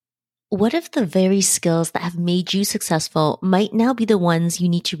What if the very skills that have made you successful might now be the ones you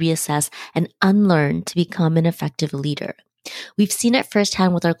need to reassess and unlearn to become an effective leader? We've seen it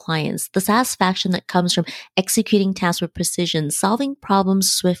firsthand with our clients, the satisfaction that comes from executing tasks with precision, solving problems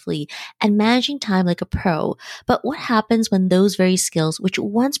swiftly, and managing time like a pro. But what happens when those very skills, which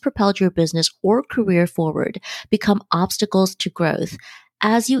once propelled your business or career forward, become obstacles to growth?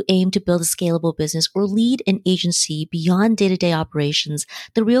 As you aim to build a scalable business or lead an agency beyond day-to-day operations,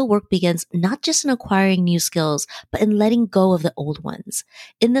 the real work begins not just in acquiring new skills, but in letting go of the old ones.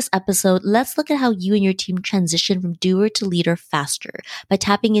 In this episode, let's look at how you and your team transition from doer to leader faster by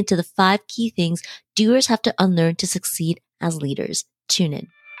tapping into the 5 key things doers have to unlearn to succeed as leaders. Tune in.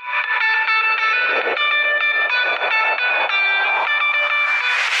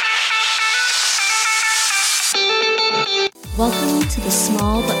 Welcome to the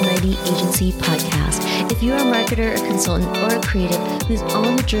Small But Mighty Agency podcast. If you're a marketer, a consultant, or a creative who's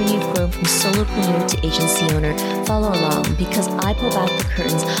on the journey of growing from solopreneur to agency owner, follow along because I pull back the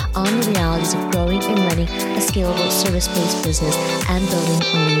curtains on the realities of growing and running a scalable service-based business and building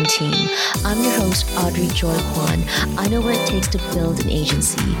a lean team. I'm your host, Audrey Joy Kwan. I know what it takes to build an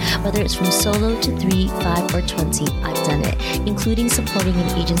agency. Whether it's from solo to 3, 5, or 20, I've done it, including supporting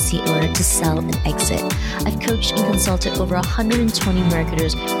an agency owner to sell and exit. I've coached and consulted over 120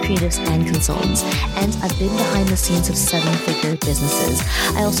 marketers, creatives, and consultants, and I've been behind the scenes of 7-figure businesses.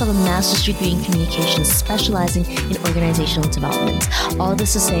 I also have a master's degree in communications, specializing in organizational development. All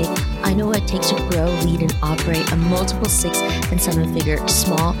this to say, I know what it takes to grow, lead, and operate a multiple 6- and 7-figure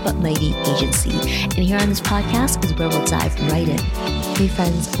small but mighty agency. And here on this podcast is where we'll dive right in. Hey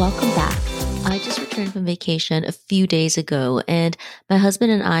friends, welcome back. I just returned from vacation a few days ago, and my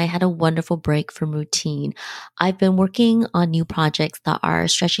husband and I had a wonderful break from routine. I've been working on new projects that are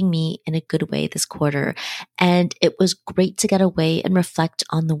stretching me in a good way this quarter, and it was great to get away and reflect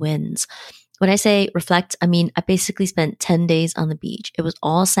on the wins. When I say reflect, I mean, I basically spent 10 days on the beach. It was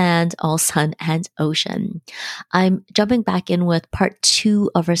all sand, all sun, and ocean. I'm jumping back in with part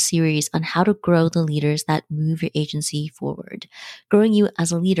 2 of our series on how to grow the leaders that move your agency forward. Growing you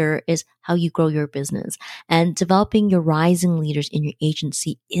as a leader is how you grow your business, and developing your rising leaders in your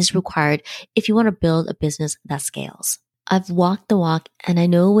agency is required if you want to build a business that scales. I've walked the walk, and I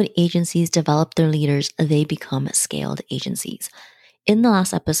know when agencies develop their leaders, they become scaled agencies. In the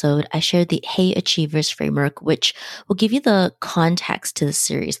last episode, I shared the Hey Achievers framework, which will give you the context to the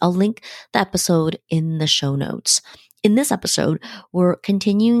series. I'll link the episode in the show notes. In this episode, we're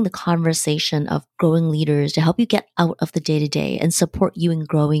continuing the conversation of growing leaders to help you get out of the day-to-day and support you in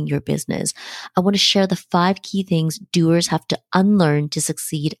growing your business. I want to share the 5 key things doers have to unlearn to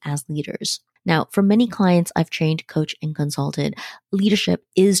succeed as leaders. Now, for many clients I've trained, coached, and consulted, leadership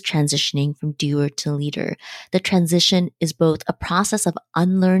is transitioning from doer to leader. The transition is both a process of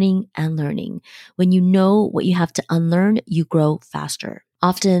unlearning and learning. When you know what you have to unlearn, you grow faster.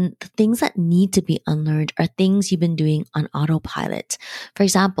 Often, the things that need to be unlearned are things you've been doing on autopilot. For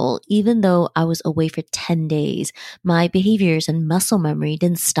example, even though I was away for 10 days, my behaviors and muscle memory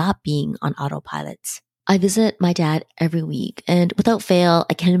didn't stop being on autopilot. I visit my dad every week, and without fail,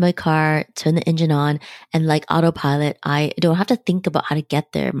 I get in my car, turn the engine on, and like autopilot, I don't have to think about how to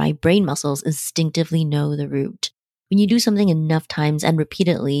get there. My brain muscles instinctively know the route. When you do something enough times and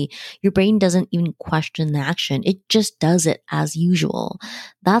repeatedly, your brain doesn't even question the action. It just does it as usual.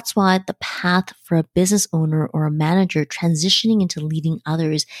 That's why the path for a business owner or a manager transitioning into leading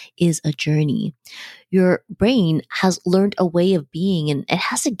others is a journey. Your brain has learned a way of being and it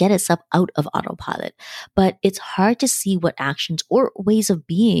has to get itself out of autopilot. But it's hard to see what actions or ways of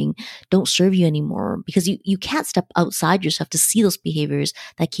being don't serve you anymore because you can't step outside yourself to see those behaviors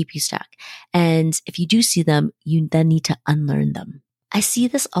that keep you stuck. And if you do see them, you then need to unlearn them. I see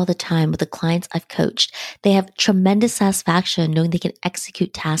this all the time with the clients I've coached. They have tremendous satisfaction knowing they can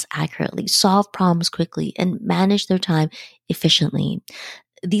execute tasks accurately, solve problems quickly, and manage their time efficiently.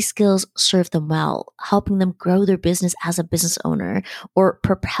 These skills serve them well, helping them grow their business as a business owner or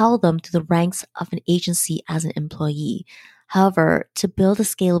propel them to the ranks of an agency as an employee. However, to build a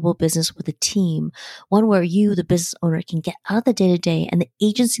scalable business with a team, one where you, the business owner, can get out of the day-to-day and the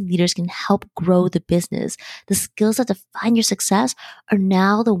agency leaders can help grow the business, the skills that define your success are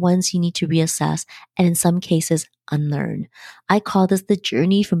now the ones you need to reassess and in some cases, unlearn. I call this the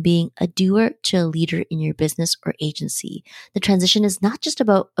journey from being a doer to a leader in your business or agency. The transition is not just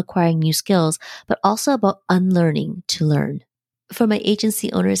about acquiring new skills, but also about unlearning to learn. For my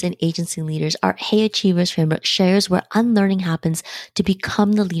agency owners and agency leaders, our Hey Achievers framework shares where unlearning happens to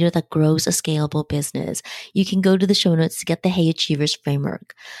become the leader that grows a scalable business. You can go to the show notes to get the Hey Achievers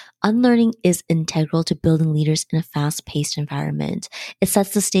framework. Unlearning is integral to building leaders in a fast-paced environment. It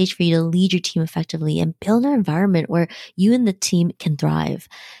sets the stage for you to lead your team effectively and build an environment where you and the team can thrive.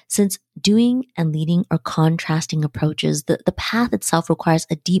 Since doing and leading are contrasting approaches, the path itself requires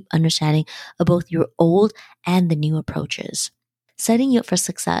a deep understanding of both your old and the new approaches. Setting you up for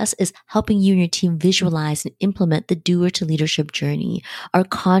success is helping you and your team visualize and implement the doer to leadership journey. Our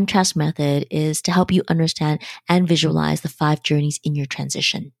contrast method is to help you understand and visualize the 5 journeys in your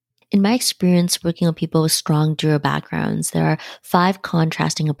transition. In my experience working with people with strong doer backgrounds, there are 5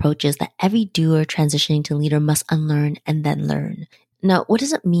 contrasting approaches that every doer transitioning to leader must unlearn and then learn. Now, what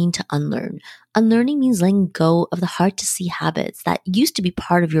does it mean to unlearn? Unlearning means letting go of the hard to see habits that used to be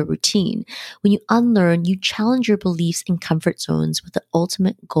part of your routine. When you unlearn, you challenge your beliefs and comfort zones with the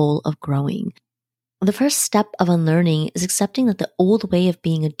ultimate goal of growing. The first step of unlearning is accepting that the old way of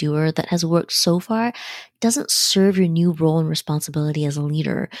being a doer that has worked so far doesn't serve your new role and responsibility as a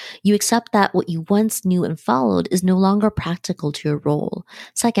leader. You accept that what you once knew and followed is no longer practical to your role.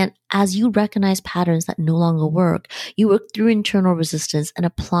 Second, as you recognize patterns that no longer work, you work through internal resistance and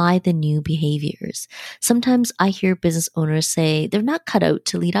apply the new behaviors. Sometimes I hear business owners say they're not cut out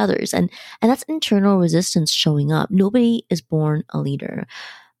to lead others, and that's internal resistance showing up. Nobody is born a leader.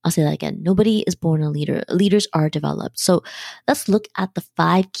 I'll say that again. Nobody is born a leader. Leaders are developed. So let's look at the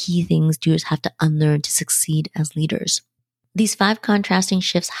 5 key things doers have to unlearn to succeed as leaders. These 5 contrasting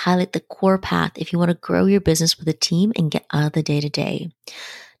shifts highlight the core path if you want to grow your business with a team and get out of the day-to-day.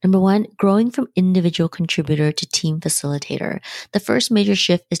 Number 1, growing from individual contributor to team facilitator. The first major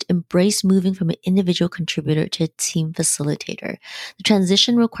shift is to embrace moving from an individual contributor to a team facilitator. The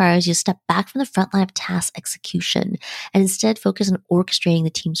transition requires you to step back from the front line of task execution and instead focus on orchestrating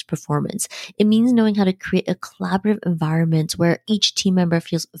the team's performance. It means knowing how to create a collaborative environment where each team member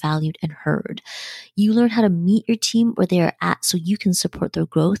feels valued and heard. You learn how to meet your team where they are at so you can support their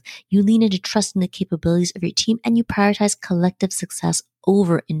growth. You lean into trusting the capabilities of your team, and you prioritize collective success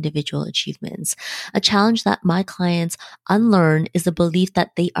over individual achievements. A challenge that my clients unlearn is the belief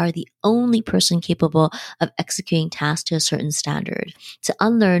that they are the only person capable of executing tasks to a certain standard. To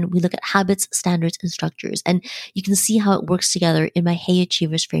unlearn, we look at habits, standards, and structures, and you can see how it works together in my Hey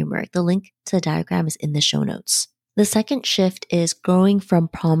Achievers framework. The link to the diagram is in the show notes. The second shift is growing from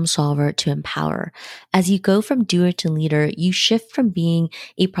problem solver to empower. As you go from doer to leader, you shift from being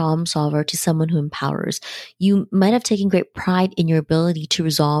a problem solver to someone who empowers. You might have taken great pride in your ability to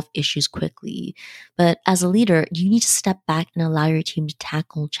resolve issues quickly, but as a leader, you need to step back and allow your team to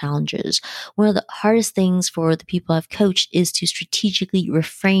tackle challenges. One of the hardest things for the people I've coached is to strategically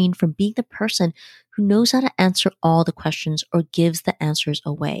refrain from being the person who knows how to answer all the questions or gives the answers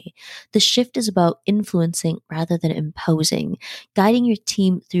away. The shift is about influencing rather than imposing, guiding your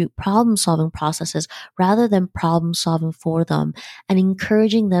team through problem-solving processes rather than problem-solving for them, and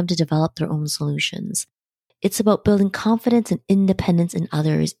encouraging them to develop their own solutions. It's about building confidence and independence in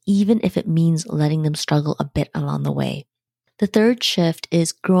others, even if it means letting them struggle a bit along the way. The third shift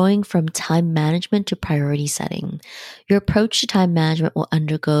is growing from time management to priority setting. Your approach to time management will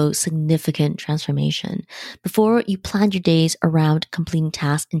undergo significant transformation. Before, you planned your days around completing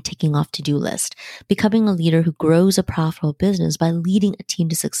tasks and ticking off to-do lists. Becoming a leader who grows a profitable business by leading a team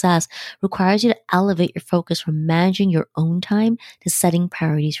to success requires you to elevate your focus from managing your own time to setting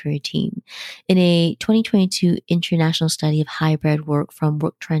priorities for your team. In a 2022 international study of hybrid work from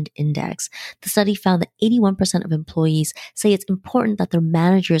Work Trend Index, the study found that 81% of employees say it's important that their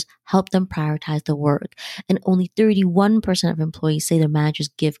managers help them prioritize the work, and only 31% of employees say their managers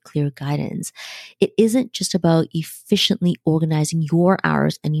give clear guidance. It isn't just about efficiently organizing your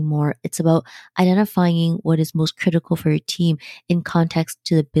hours anymore. It's about identifying what is most critical for your team in context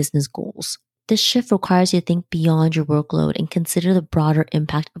to the business goals. This shift requires you to think beyond your workload and consider the broader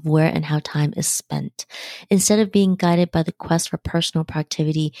impact of where and how time is spent. Instead of being guided by the quest for personal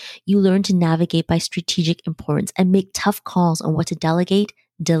productivity, you learn to navigate by strategic importance and make tough calls on what to delegate,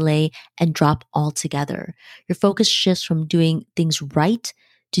 delay, and drop altogether. Your focus shifts from doing things right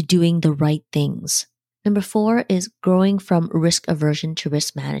to doing the right things. Number 4 is growing from risk aversion to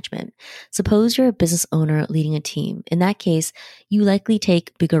risk management. Suppose you're a business owner leading a team. In that case, you likely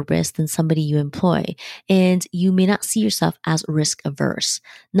take bigger risks than somebody you employ, and you may not see yourself as risk averse.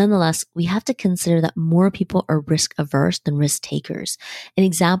 Nonetheless, we have to consider that more people are risk averse than risk takers. An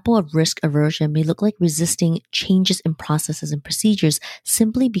example of risk aversion may look like resisting changes in processes and procedures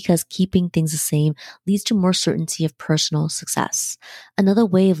simply because keeping things the same leads to more certainty of personal success. Another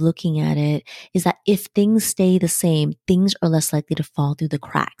way of looking at it is that if things stay the same, things are less likely to fall through the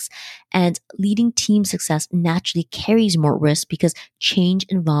cracks. And leading team success naturally carries more risk because change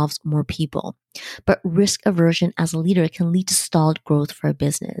involves more people. But risk aversion as a leader can lead to stalled growth for a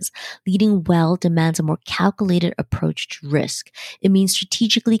business. Leading well demands a more calculated approach to risk. It means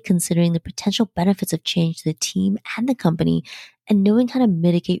strategically considering the potential benefits of change to the team and the company and knowing how to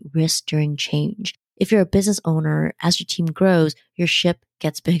mitigate risk during change. If you're a business owner, as your team grows, your ship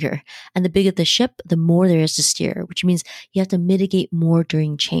gets bigger. And the bigger the ship, the more there is to steer, which means you have to mitigate more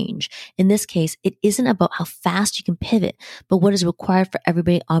during change. In this case, it isn't about how fast you can pivot, but what is required for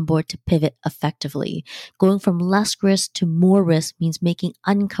everybody on board to pivot effectively. Going from less risk to more risk means making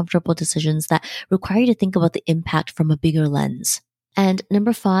uncomfortable decisions that require you to think about the impact from a bigger lens. And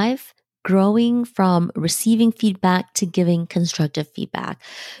number 5, growing from receiving feedback to giving constructive feedback.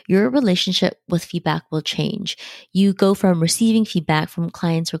 Your relationship with feedback will change. You go from receiving feedback from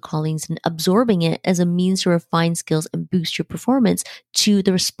clients or colleagues and absorbing it as a means to refine skills and boost your performance to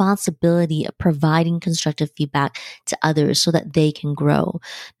the responsibility of providing constructive feedback to others so that they can grow.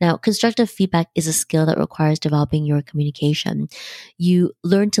 Now, constructive feedback is a skill that requires developing your communication. You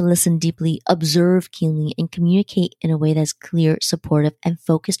learn to listen deeply, observe keenly, and communicate in a way that's clear, supportive, and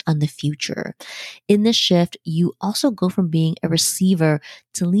focused on the future. In this shift, you also go from being a receiver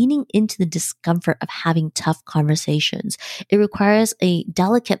to leaning into the discomfort of having tough conversations. It requires a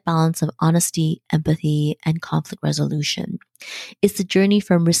delicate balance of honesty, empathy, and conflict resolution. It's the journey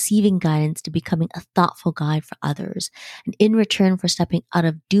from receiving guidance to becoming a thoughtful guide for others. And in return for stepping out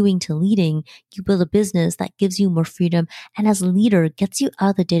of doing to leading, you build a business that gives you more freedom and as a leader gets you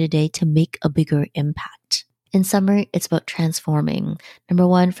out of the day-to-day to make a bigger impact. In summary, it's about transforming. Number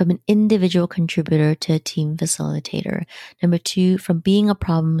 1, from an individual contributor to a team facilitator. Number 2, from being a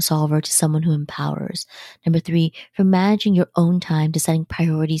problem solver to someone who empowers. Number 3, from managing your own time to setting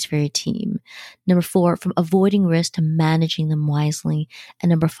priorities for your team. Number 4, from avoiding risk to managing them wisely. And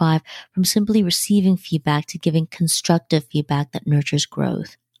number 5, from simply receiving feedback to giving constructive feedback that nurtures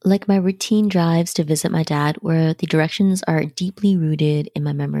growth. Like my routine drives to visit my dad, where the directions are deeply rooted in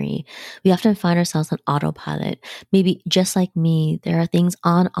my memory. We often find ourselves on autopilot. Maybe just like me, there are things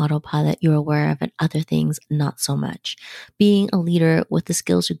on autopilot you're aware of and other things not so much. Being a leader with the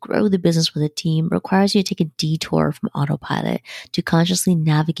skills to grow the business with a team requires you to take a detour from autopilot to consciously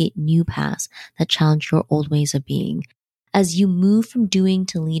navigate new paths that challenge your old ways of being. As you move from doing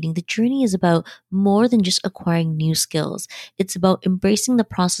to leading, the journey is about more than just acquiring new skills. It's about embracing the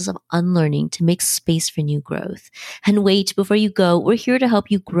process of unlearning to make space for new growth. And wait, before you go, we're here to help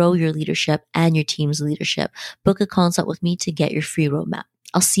you grow your leadership and your team's leadership. Book a consult with me to get your free roadmap.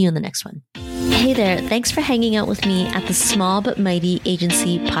 I'll see you in the next one. Hey there, thanks for hanging out with me at the Small But Mighty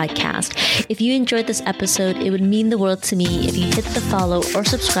Agency podcast. If you enjoyed this episode, it would mean the world to me if you hit the follow or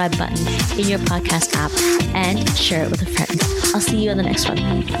subscribe button in your podcast app and share it with a friend. I'll see you on the next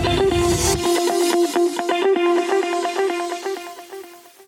one.